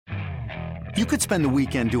You could spend the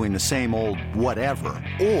weekend doing the same old whatever,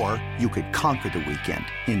 or you could conquer the weekend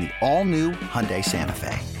in the all-new Hyundai Santa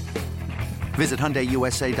Fe. Visit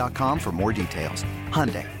HyundaiUSA.com for more details.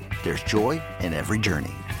 Hyundai, there's joy in every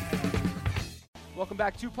journey. Welcome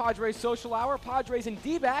back to Padres Social Hour. Padres and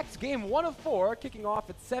D-backs, game 1 of 4, kicking off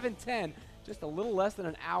at 7:10, just a little less than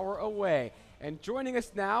an hour away. And joining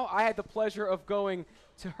us now, I had the pleasure of going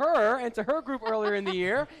to her and to her group earlier in the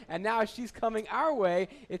year, and now she's coming our way.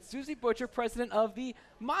 It's Susie Butcher, president of the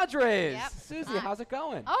Madres. Yep. Susie, how's it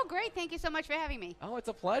going? Oh, great. Thank you so much for having me. Oh, it's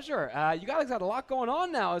a pleasure. You guys got a lot going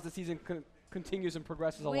on now as the season continues and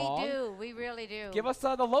progresses along. We do. We really do. Give us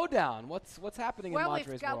the lowdown. What's happening in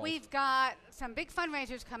Madres world? We've got some big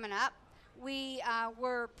fundraisers coming up. We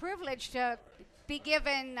were privileged to be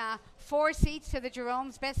given 4 seats to the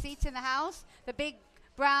Jerome's Best Seats in the House, the big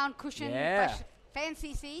brown cushion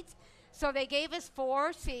fancy seats. So they gave us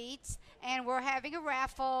 4 seats, and we're having a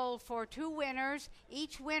raffle for 2 winners.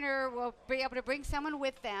 Each winner will be able to bring someone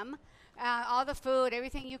with them, all the food,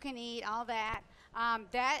 everything you can eat, all that.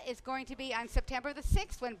 That is going to be on September the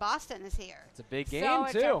 6th when Boston is here. It's a big game, so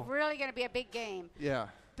too. It's really going to be a big game. Yeah.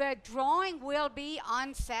 The drawing will be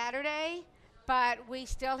on Saturday, but we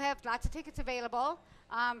still have lots of tickets available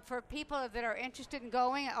for people that are interested in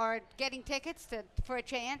going or getting tickets for a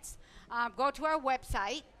chance. Go to our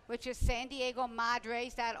website, which is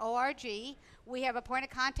SanDiegoMadres.org. We have a point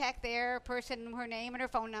of contact there, person, her name and her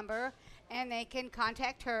phone number, and they can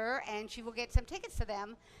contact her, and she will get some tickets to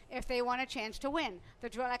them if they want a chance to win.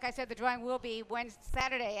 Like I said, the drawing will be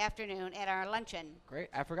Saturday afternoon at our luncheon. Great.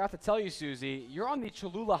 I forgot to tell you, Susie, you're on the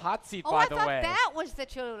Cholula hot seat, by the way. Oh, I thought that was the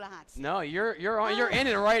Cholula hot seat. No, you're in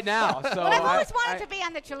it right now. So well, I've always wanted to be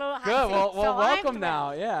on the Cholula hot seat. Good. Well, so welcome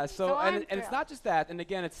now. Yeah. So and it's not just that. And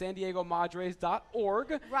again, it's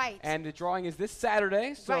SanDiegoMadres.org. Right. And the drawing is this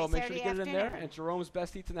Saturday. So make sure to get it in there. afternoon. And Jerome's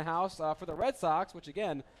Best Seats in the House for the Red Sox, which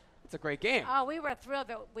again, it's a great game. Oh, we were thrilled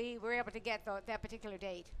that we were able to get that particular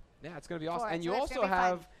date. Yeah, it's going to be awesome. And So you that's also gonna be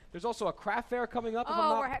fun. there's also a craft fair coming up, if I'm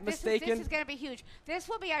Oh, not mistaken. this is going to be huge. This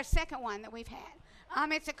will be our second one that we've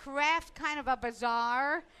had. It's a craft kind of a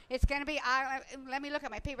bazaar. It's going to be, let me look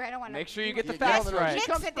at my paper. I don't want to. Make sure you get the Yes, facts right. Mix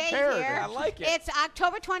Comes the date prepared. here. I like it. It's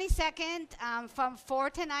October 22nd from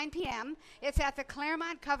 4 to 9 p.m. It's at the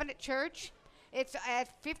Claremont Covenant Church. It's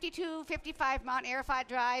at 5255 Mount Arafat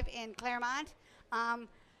Drive in Claremont.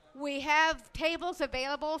 We have tables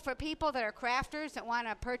available for people that are crafters that want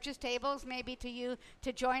to purchase tables, maybe to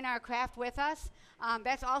join our craft with us.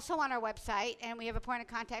 That's also on our website, and we have a point of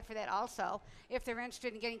contact for that also, if they're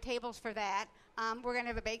interested in getting tables for that. We're going to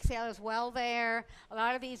have a bake sale as well there. A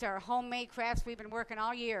lot of these are homemade crafts. We've been working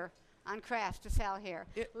all year on crafts to sell here.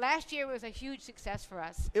 Last year was a huge success for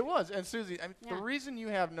us. It was. And Susie, Yeah. the reason you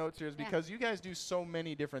have notes here is because you guys do so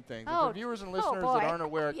many different things. And Oh, for viewers and oh, listeners boy. that aren't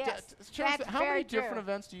aware, Yes, Chelsea, that's how many very different true.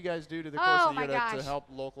 events do you guys do to the course Oh, of the my year to gosh. help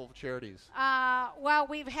local charities? Well,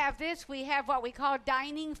 we have what we call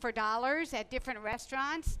dining for dollars at different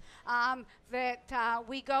restaurants.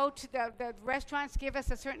 We go to the restaurants give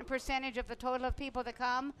us a certain percentage of the total of people that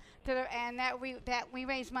come and we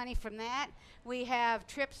raise money from that. We have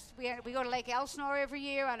trips. We go to Lake Elsinore every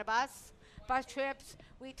year on a bus trips.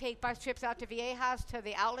 We take bus trips out to Viejas to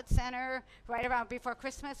the outlet center right around before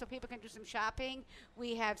Christmas so people can do some shopping.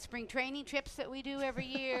 We have spring training trips that we do every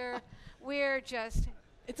year.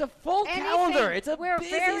 It's a full calendar. It's a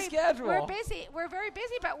busy schedule. We're busy. We're very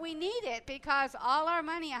busy, but we need it because all our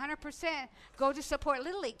money, 100%, go to support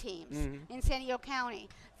Little League teams in San Diego County.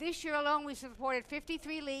 This year alone, we supported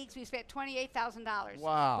 53 leagues. We spent $28,000.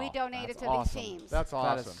 Wow. We donated to awesome. these teams. That's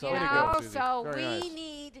awesome. That is so Way to You go, know, Susie. so Very nice.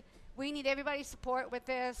 we need everybody's support with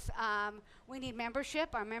this. We need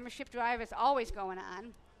membership. Our membership drive is always going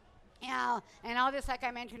on. And all this, like I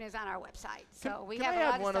mentioned, is on our website. So we have a lot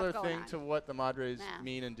of Can I add one stuff other going thing on. to what the Madres Yeah.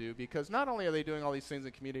 mean and do? Because not only are they doing all these things in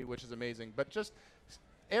the community, which is amazing, but just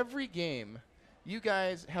every game, you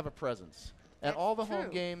guys have a presence at That's all the home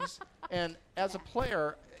true. games. And as a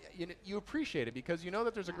player, you appreciate it because you know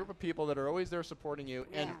that there's a group of people that are always there supporting you.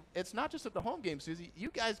 And Yeah. it's not just at the home games, Susie. You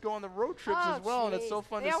guys go on the road trips Oh, as well, and it's geez. so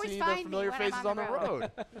fun They to always see the find me familiar when I'm faces on the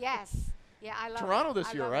road. Yes. Yeah, I love Toronto it. this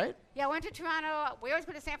I year, love it. right? Yeah, I went to Toronto. We always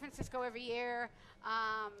go to San Francisco every year.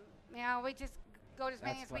 We just go to as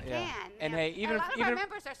many That's as we fun, yeah. can. And you know. hey, even a if- lot of even our if-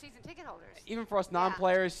 members are season ticket holders. Even for us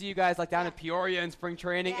non-players, see you guys like down in Peoria in spring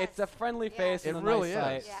training. Yes. It's a friendly Yes. face It and a really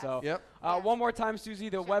nice is. site. Yes. So, Yep. Yes. one more time, Susie,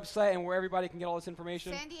 the Sure. website and where everybody can get all this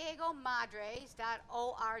information.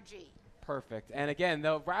 SanDiegoMadres.org. Perfect. And again,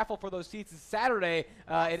 the raffle for those seats is Saturday.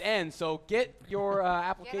 It ends. So get your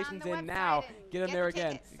applications the in now. website and Get them get there the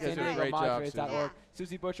again. tickets. You guys That's do a right. great job, SanDiegoMadres.org. Yeah.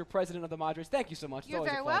 Susie Butcher, president of the Madres. Thank you so much. It's You're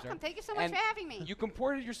always very a pleasure. welcome. Thank you so much And for having me. You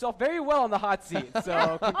comported yourself very well on the hot seat. So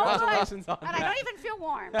Oh, good. congratulations on And that. I don't even feel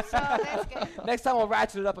warm, so that's good. Next time we'll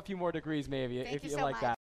ratchet it up a few more degrees maybe Thank if you you so like much.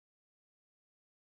 that.